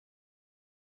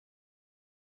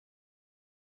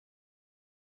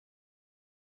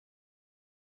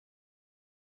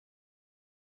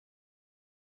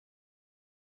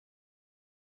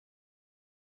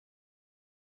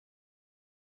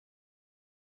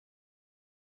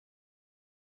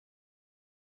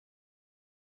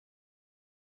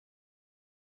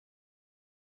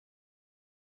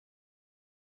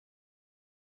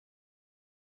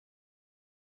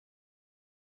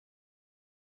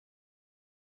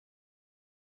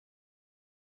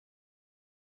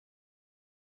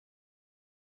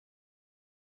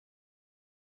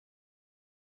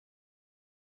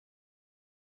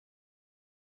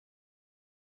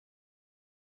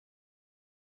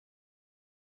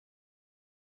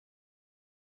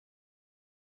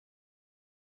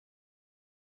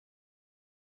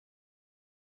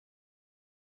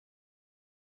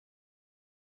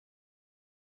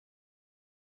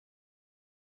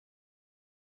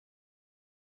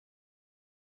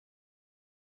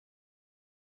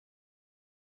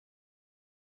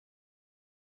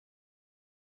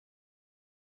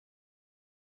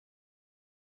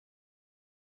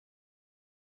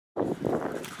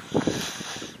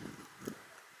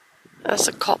That's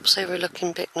the copse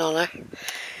overlooking Bicknoller.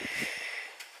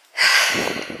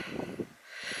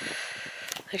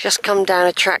 I've just come down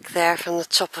a track there from the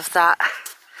top of that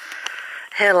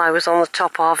hill I was on the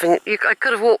top of, and I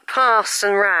could have walked past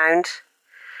and round.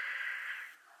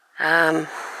 And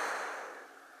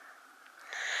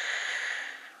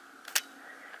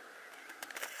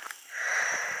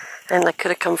I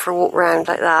could have come for a walk round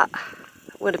like that.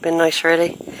 Would have been nice,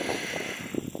 really.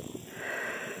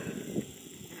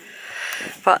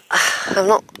 But I'm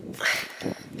not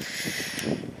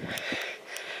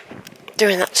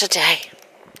doing that today.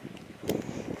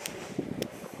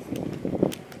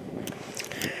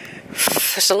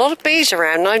 There's a lot of bees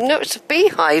around, and I've noticed a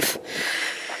beehive.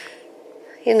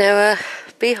 You know,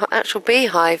 actual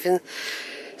beehive, and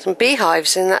some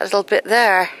beehives in that little bit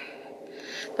there.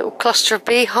 Little cluster of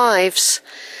beehives,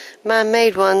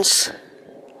 man-made ones.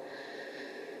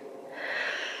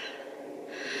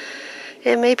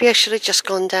 Yeah, maybe I should have just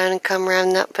gone down and come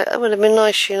round that bit. That would have been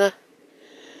nice, Sheila.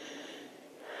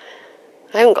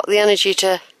 I haven't got the energy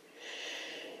to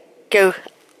go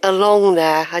along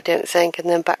there, I don't think, and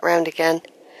then back round again.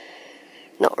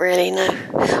 Not really, no.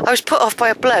 I was put off by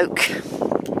a bloke.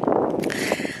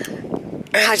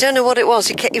 I don't know what it was.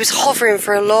 He was hovering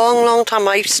for a long, long time.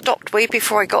 I stopped way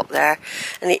before I got there,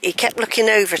 and he kept looking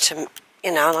over to me,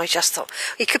 you know, and I just thought,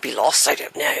 he could be lost, I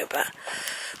don't know, but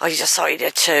I just thought he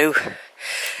did too.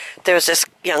 There was this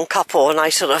young couple, and I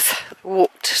sort of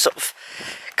walked sort of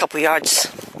a couple of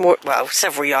yards, more, well,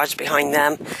 several yards behind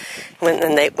them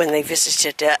when they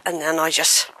visited it, and then I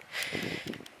just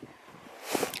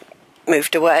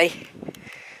moved away.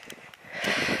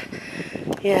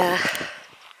 Yeah.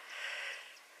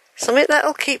 Something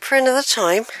that'll keep for another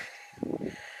time.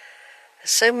 There's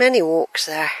so many walks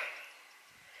there.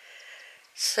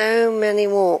 So many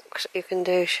walks you can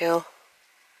do, Sheila.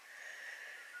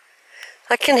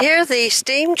 I can hear the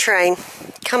steam train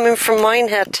coming from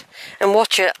Minehead and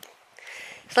watch it.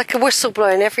 It's like a whistle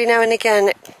blowing every now and again.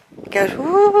 It goes,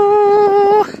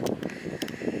 woo!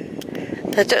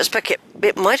 I don't expect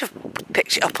it might have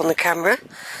picked it up on the camera.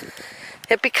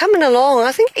 It'd be coming along.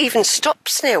 I think it even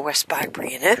stops near West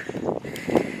Bagborough, you know.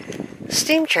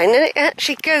 Steam train, and it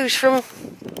actually goes from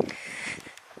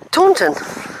Taunton.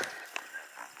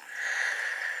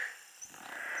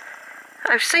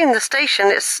 I've seen the station.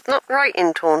 It's not right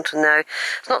in Taunton though.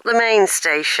 It's not the main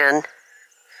station.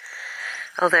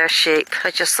 Oh, there's sheep.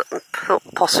 I just thought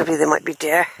possibly they might be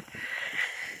deer.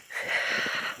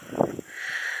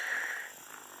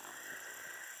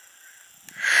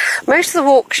 Most of the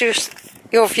walks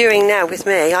you're viewing now with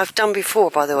me, I've done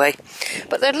before, by the way.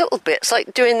 But they're little bits,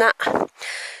 like doing that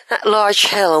large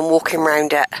hill and walking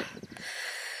round it.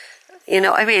 You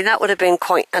know what I mean? That would have been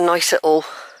quite a nice little...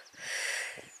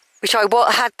 which I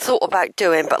had thought about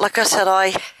doing, but like I said,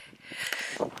 I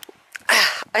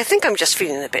think I'm just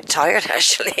feeling a bit tired,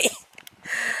 actually.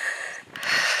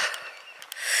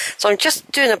 So I'm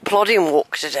just doing a plodding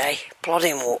walk today.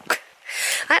 Plodding walk.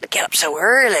 I had to get up so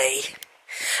early.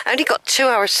 I only got 2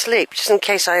 hours sleep, just in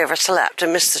case I overslept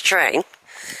and missed the train.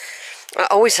 That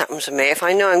always happens to me if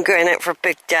I know I'm going out for a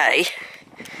big day.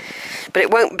 But it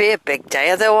won't be a big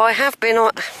day, although I have been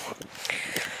on...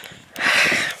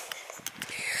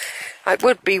 I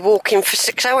would be walking for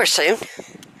 6 hours soon.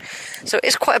 So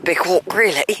it's quite a big walk,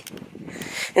 really.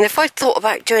 And if I'd thought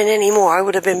about doing any more, I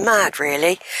would have been mad,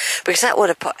 really. Because that would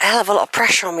have put a hell of a lot of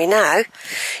pressure on me now.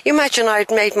 You imagine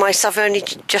I'd made myself only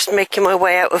just making my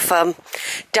way out of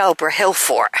Bagborough Hill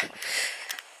Fort.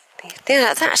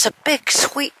 Yeah, that's a big,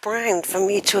 sweet round for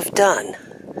me to have done.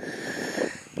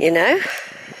 You know?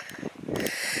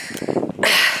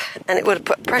 And it would have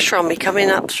put pressure on me coming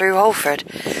up through Holford.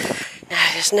 No,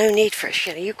 there's no need for it,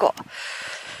 Sheila.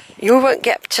 You won't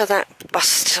get to that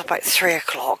bus till about 3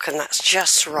 o'clock, and that's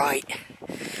just right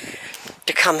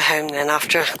to come home then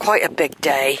after quite a big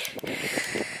day.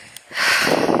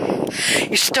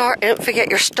 Don't forget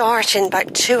you're starting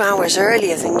about 2 hours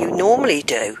earlier than you normally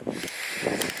do.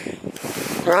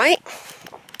 Right?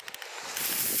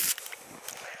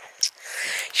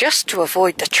 Just to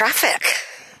avoid the traffic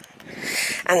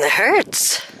and the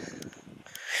herds.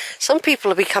 Some people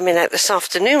will be coming out this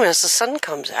afternoon as the sun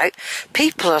comes out.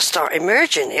 People are starting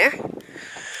merging here.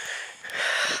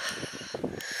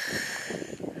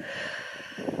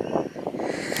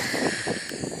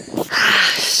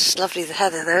 It's lovely, the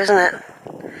heather though, isn't it?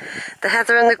 The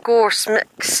heather and the gorse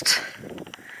mixed.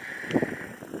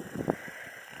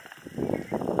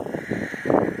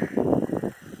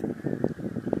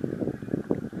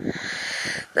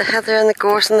 The heather and the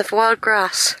gorse and the wild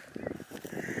grass.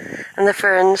 And the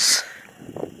ferns.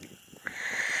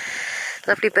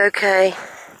 Lovely bouquet.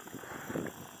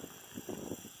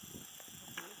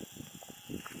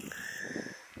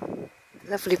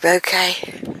 Lovely bouquet.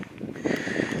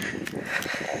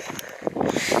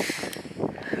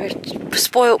 We're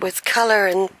spoilt with colour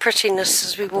and prettiness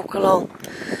as we walk along.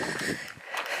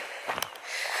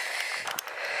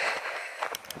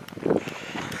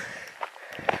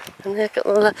 And look at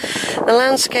the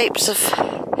landscapes of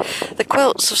the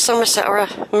quilts of Somerset are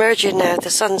emerging now. The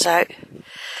sun's out.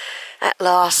 At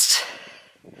last.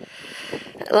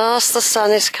 At last the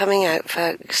sun is coming out,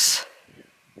 folks.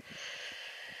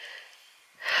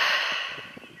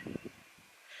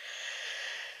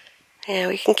 Yeah,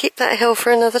 we can keep that hill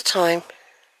for another time.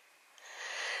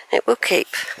 It will keep.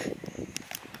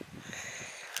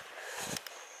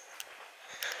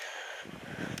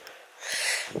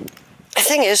 The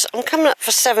thing is, I'm coming up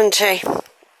for 70.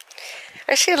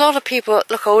 I see a lot of people that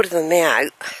look older than me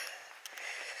out.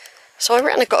 So I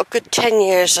reckon I've got a good 10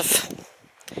 years of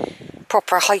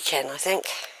proper hiking, I think.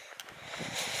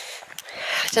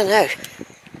 I don't know.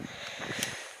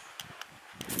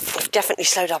 I've definitely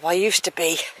slowed up. I used to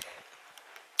be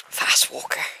a fast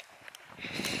walker.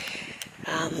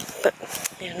 But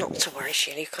you know, not to worry,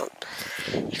 Sheila, you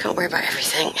can't worry about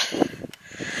everything.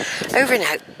 Over and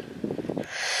out.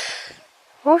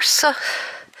 Also,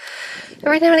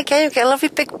 every now and again you get a lovely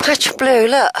big patch of blue,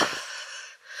 look.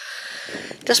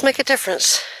 Does make a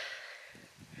difference.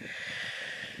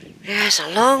 Yeah, it's a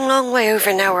long, long way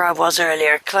over now where I was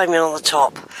earlier, climbing on the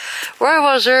top. Where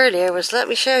I was earlier was, let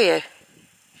me show you.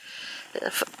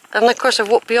 And of course I've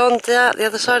walked beyond that, the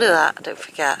other side of that, don't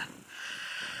forget.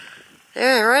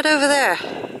 There, right over there.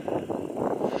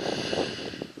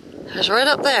 It's right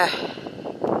up there.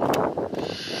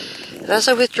 And as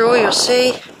I withdraw, you'll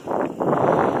see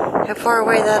how far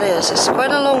away that is. It's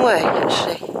quite a long way,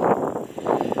 actually.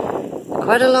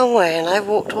 Quite a long way, and I've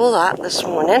walked all that this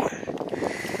morning.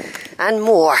 And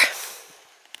more.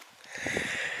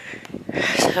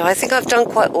 So I think I've done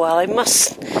quite well. I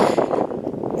must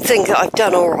think that I've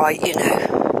done alright, you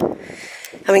know.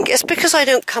 I mean, it's because I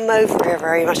don't come over here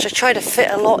very much. I try to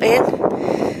fit a lot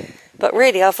in. But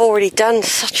really, I've already done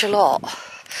such a lot.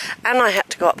 And I had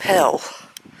to go uphill.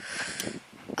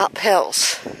 Up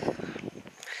hills.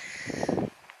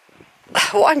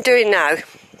 What I'm doing now,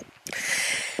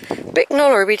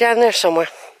 Bicknoller will be down there somewhere.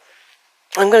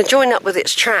 I'm going to join up with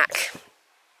its track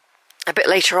a bit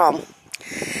later on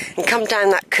and come down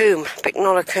that combe,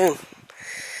 Bicknoller Combe.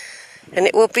 And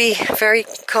it will be very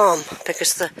calm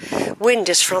because the wind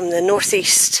is from the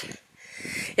northeast.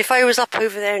 If I was up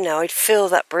over there now, I'd feel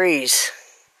that breeze.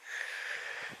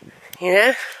 You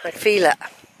know, I'd feel it.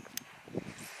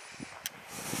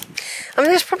 I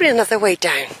mean, there's probably another way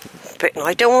down, but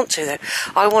I don't want to though.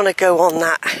 I want to go on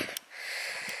that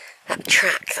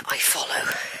track that I follow.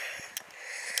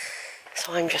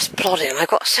 So I'm just plodding. I've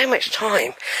got so much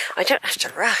time. I don't have to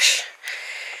rush.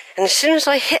 And as soon as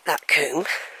I hit that combe,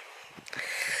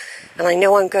 and I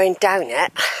know I'm going down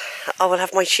it, I will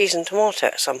have my cheese and tomato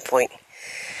at some point.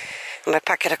 And my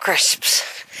packet of crisps.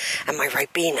 And my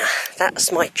Ribena.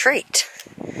 That's my treat.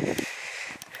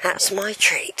 That's my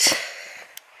treat.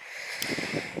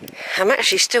 I'm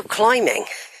actually still climbing.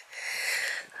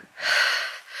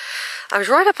 I was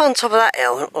right up on top of that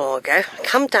hill a while ago.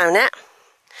 Come down it.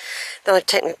 Then I've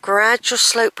taken a gradual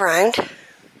slope round to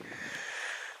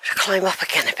climb up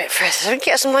again a bit further so we can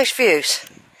get some nice views.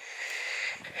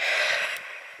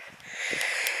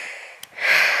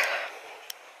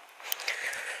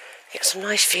 Get some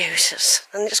nice views.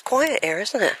 And it's quiet here,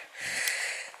 isn't it?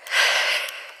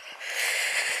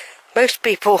 Most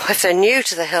people, if they're new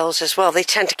to the hills as well, they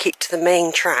tend to keep to the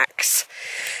main tracks.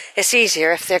 It's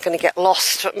easier if they're going to get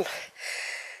lost.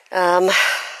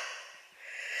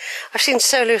 I've seen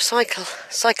solo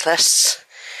cyclists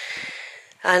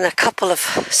and a couple of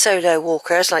solo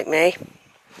walkers like me.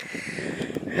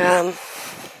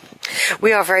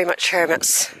 We are very much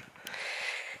hermits.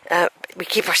 We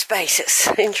keep our space. It's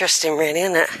interesting really,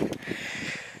 isn't it?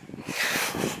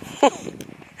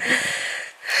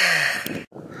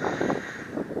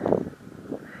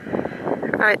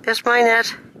 Right, there's my Ned.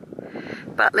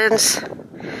 Butlins.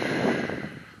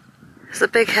 There's the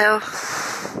big hill.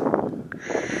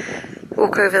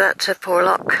 Walk over that to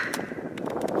Porlock.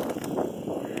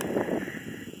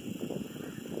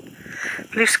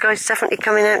 Blue sky's definitely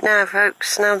coming out now,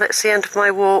 folks. Now that's the end of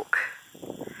my walk.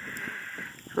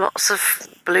 Lots of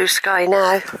blue sky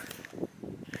now.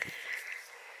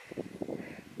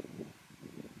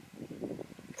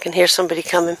 I can hear somebody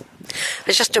coming. I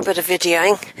was just doing a bit of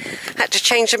videoing. Had to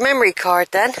change the memory card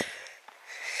then.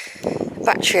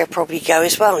 Battery will probably go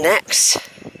as well next.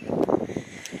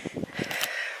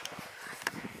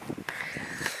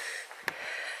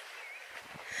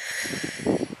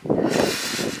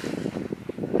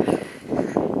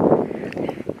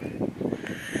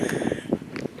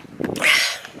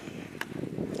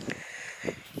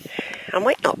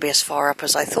 might not be as far up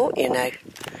as I thought, you know.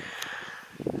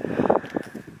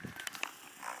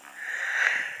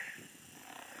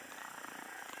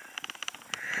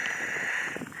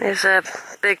 There's a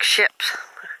big ship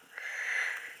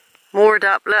moored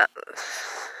up, look.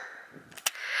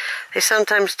 They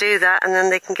sometimes do that and then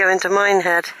they can go into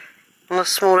Minehead on a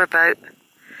smaller boat.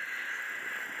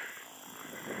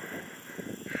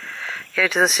 Go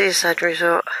to the seaside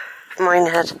resort of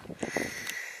Minehead.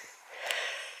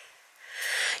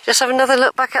 Just have another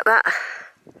look back at that.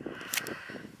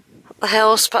 The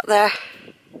hills back there.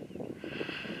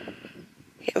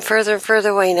 Getting further and further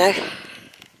away now.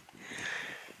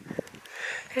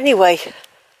 Anyway,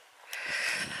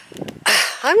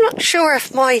 I'm not sure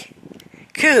if my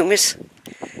combe is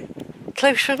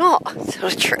close or not, to tell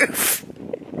the truth.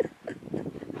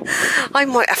 I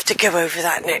might have to go over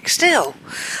that next hill.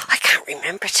 I can't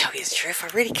remember, to tell you the truth, I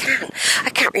really can't. I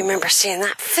can't remember seeing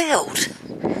that filled.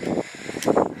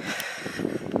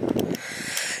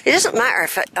 It doesn't matter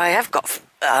if I have got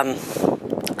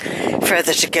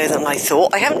further to go than I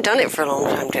thought. I haven't done it for a long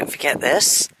time, don't forget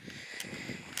this.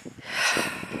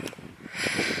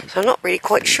 So I'm not really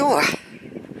quite sure.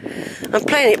 I'm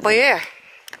playing it by ear.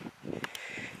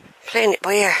 Playing it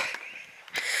by ear.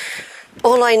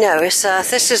 All I know is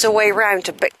this is a way round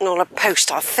to Bicknoller Post,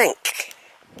 I think.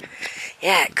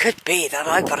 Yeah, it could be that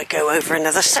I've got to go over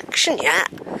another section yet.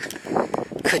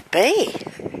 Could be.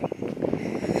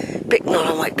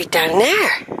 Bicknoller might be down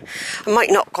there. I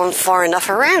might not have gone far enough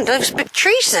around. Those big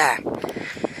trees there.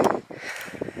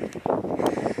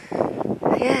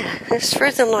 Yeah, it's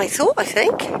further than I thought, I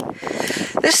think.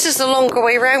 This is the longer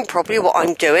way round, probably, what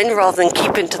I'm doing, rather than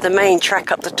keeping to the main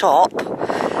track up the top.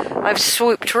 I've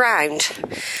swooped round,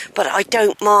 but I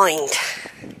don't mind.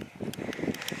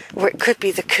 Or it could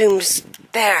be the combes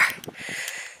there.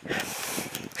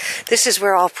 This is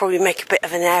where I'll probably make a bit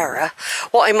of an error.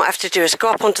 What I might have to do is go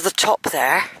up onto the top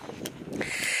there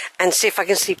and see if I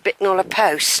can see Bicknoller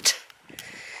Post.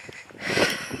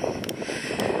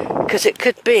 Because it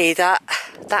could be that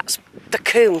that's the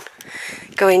combe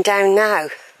going down now.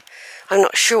 I'm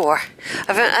not sure.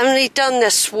 I've only done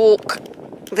this walk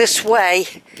this way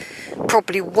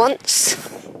probably once.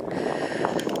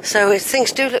 So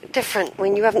things do look different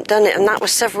when you haven't done it, and that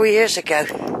was several years ago.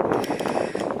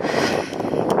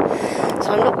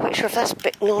 So I'm not quite sure if that's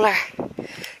Bicknoller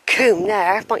combe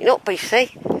there. Might not be,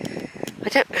 see? I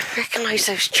don't recognise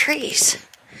those trees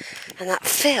and that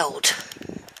field.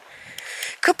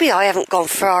 Could be I haven't gone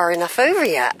far enough over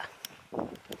yet.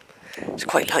 It's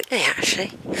quite likely,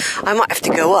 actually. I might have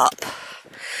to go up.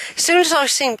 As soon as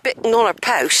I've seen Bicknoller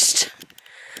Post,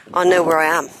 I'll know where I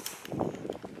am.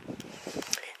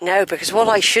 No, because what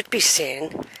I should be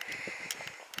seeing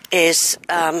is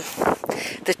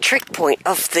the trig point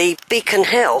of the Beacon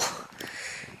Hill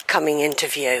coming into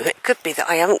view. It could be that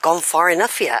I haven't gone far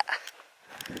enough yet.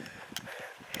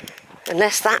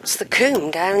 Unless that's the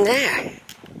combe down there.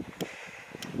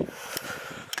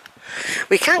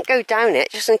 We can't go down it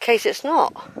just in case it's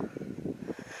not.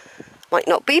 Might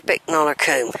not be Bicknoller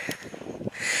combe.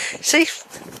 See,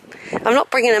 I'm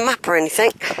not bringing a map or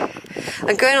anything.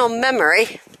 I'm going on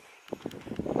memory.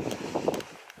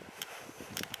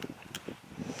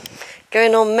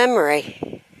 Going on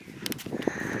memory.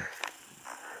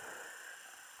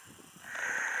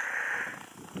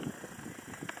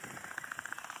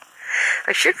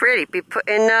 I should really be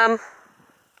putting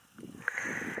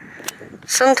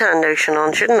suntan lotion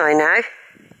on, shouldn't I now?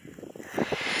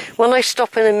 When I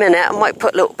stop in a minute, I might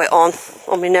put a little bit on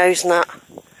my nose and that.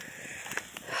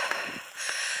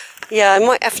 Yeah, I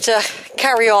might have to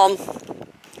carry on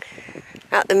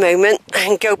at the moment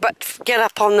and go back, get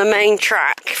up on the main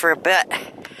track for a bit.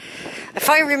 If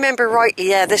I remember rightly,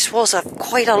 yeah, this was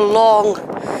quite a long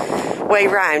way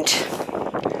round.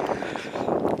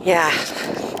 Yeah,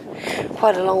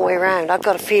 quite a long way round. I've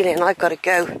got a feeling I've got to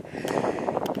go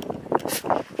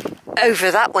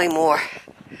over that way more,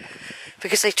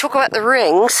 because they talk about the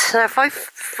rings. Now if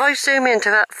I zoom into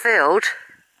that field,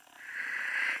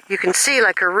 you can see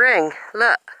like a ring.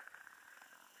 Look,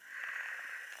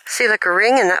 see like a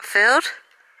ring in that field.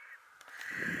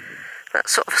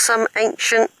 That's sort of some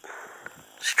ancient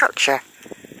structure.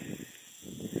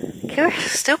 Can I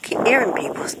still keep hearing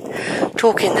people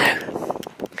talking though?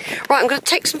 Right, I'm going to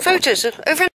take some photos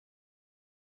over.